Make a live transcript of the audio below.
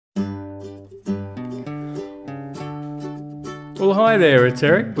Well, hi there, it's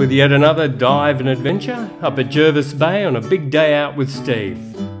Eric with yet another dive and adventure up at Jervis Bay on a big day out with Steve.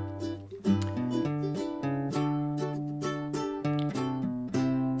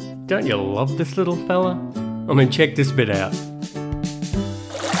 Don't you love this little fella? I mean, check this bit out.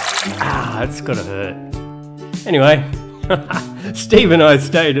 It's gotta hurt. Anyway, Steve and I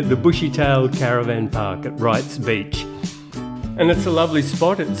stayed at the bushy-tailed caravan park at Wright's Beach. And it's a lovely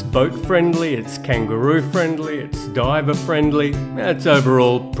spot. It's boat friendly, it's kangaroo friendly, it's diver friendly, it's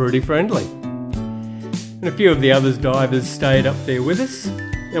overall pretty friendly. And a few of the other divers stayed up there with us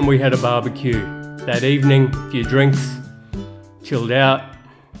and we had a barbecue. That evening, a few drinks, chilled out,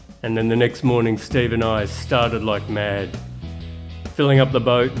 and then the next morning Steve and I started like mad, filling up the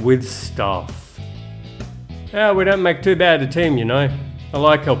boat with stuff. We don't make too bad a team, you know. I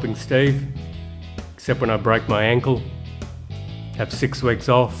like helping Steve, except when I break my ankle. Have 6 weeks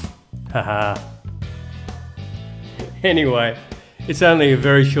off. Haha. Anyway, it's only a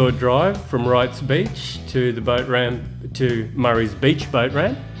very short drive from Wright's Beach to the boat ramp to Murray's Beach boat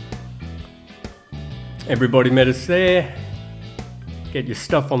ramp. Everybody met us there. Get your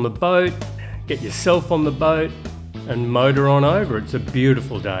stuff on the boat, get yourself on the boat, and motor on over. It's a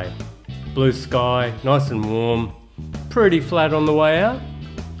beautiful day. Blue sky, nice and warm, pretty flat on the way out.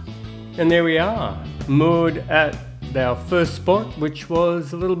 And there we are, moored at our first spot, which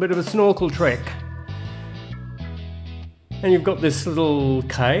was a little bit of a snorkel trek. And you've got this little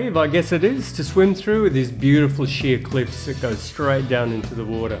cave, I guess it is, to swim through with these beautiful sheer cliffs that go straight down into the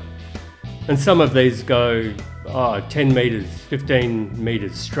water. And some of these go 10 meters, 15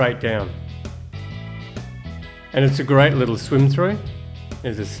 meters straight down. And it's a great little swim through.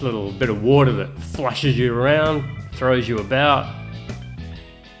 There's this little bit of water that flushes you around, throws you about.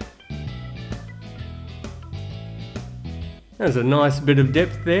 There's a nice bit of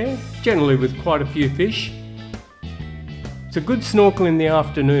depth there, generally with quite a few fish. It's a good snorkel in the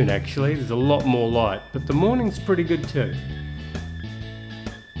afternoon actually, there's a lot more light, but the morning's pretty good too.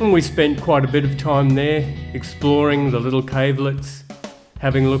 And we spent quite a bit of time there, exploring the little cavelets,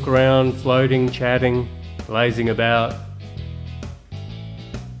 having a look around, floating, chatting, lazing about.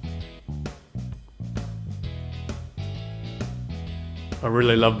 I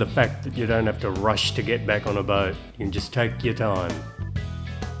really love the fact that you don't have to rush to get back on a boat. You can just take your time.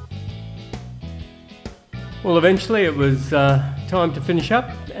 Well, eventually it was time to finish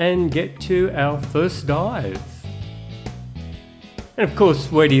up and get to our first dive. And of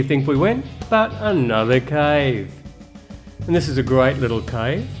course, where do you think we went? But another cave. And this is a great little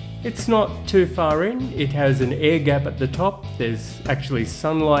cave. It's not too far in. It has an air gap at the top. There's actually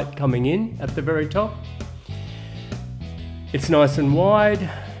sunlight coming in at the very top. It's nice and wide,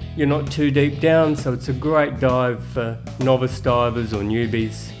 you're not too deep down, so it's a great dive for novice divers or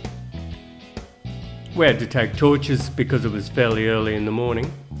newbies. We had to take torches because it was fairly early in the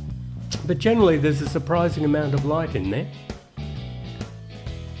morning, but generally there's a surprising amount of light in there.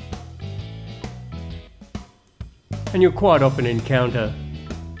 And you'll quite often encounter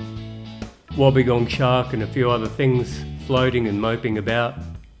wobbegong shark and a few other things floating and moping about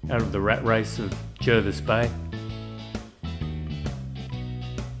out of the rat race of Jervis Bay.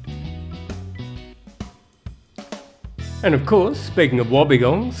 And of course, speaking of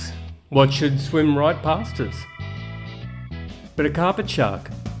wobbegongs, what should swim right past us? But a carpet shark.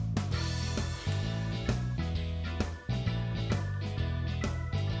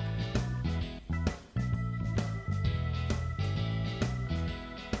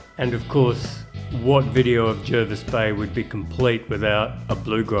 And of course, what video of Jervis Bay would be complete without a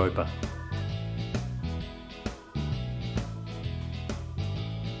blue groper?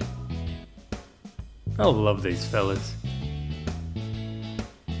 I love these fellas.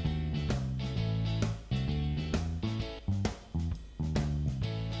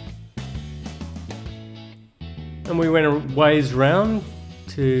 And we went a ways round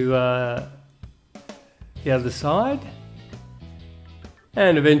to the other side,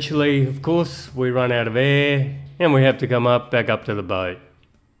 and eventually, of course, we run out of air and we have to come back up to the boat.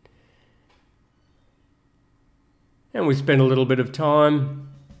 And we spent a little bit of time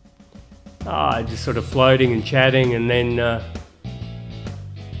just sort of floating and chatting, and then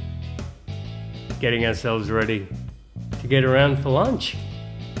getting ourselves ready to get around for lunch.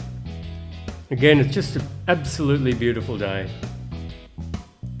 Again, it's just an absolutely beautiful day.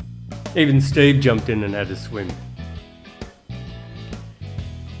 Even Steve jumped in and had a swim.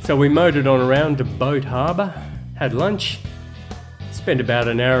 So we motored on around to Boat Harbour, had lunch, spent about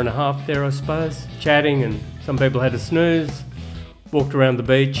an hour and a half there I suppose, chatting, and some people had a snooze, walked around the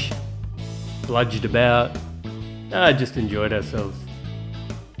beach, bludged about, just enjoyed ourselves.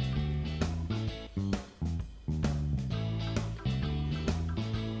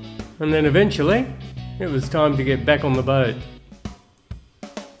 And then eventually, it was time to get back on the boat.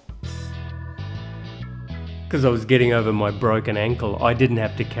 Because I was getting over my broken ankle, I didn't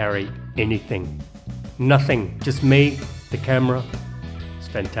have to carry anything. Nothing, just me, the camera. It's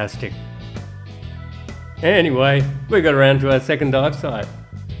fantastic. Anyway, we got around to our second dive site,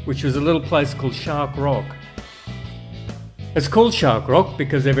 which was a little place called Shark Rock. It's called Shark Rock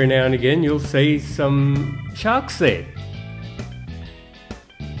because every now and again you'll see some sharks there.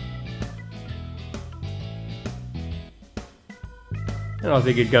 And I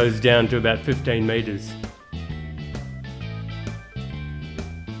think it goes down to about 15 metres.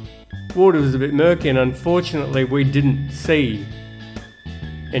 Water was a bit murky, and unfortunately we didn't see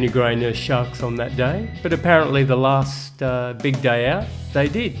any grey nurse sharks on that day, but apparently the last big day out they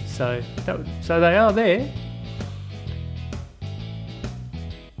did, so they are there.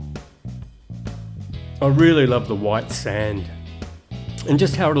 I really love the white sand and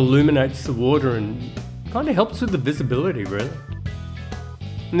just how it illuminates the water and kind of helps with the visibility, really.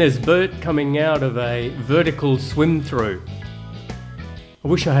 And there's Bert coming out of a vertical swim through. I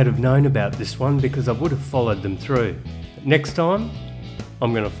wish I had have known about this one because I would have followed them through. But next time,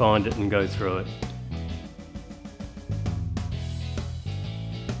 I'm going to find it and go through it.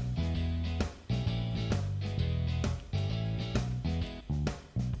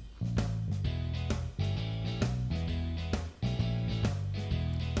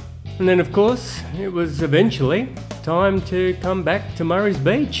 And then of course, it was eventually time to come back to Murray's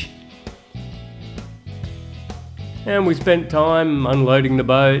Beach. And we spent time unloading the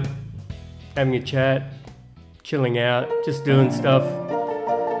boat, having a chat, chilling out, just doing stuff.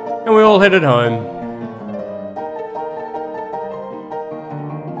 And we all headed home.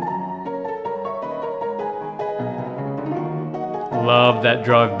 Love that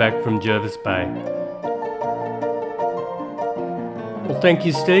drive back from Jervis Bay. Well, thank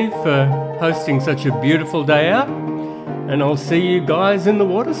you, Steve, for hosting such a beautiful day out. And I'll see you guys in the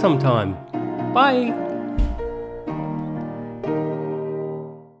water sometime. Bye.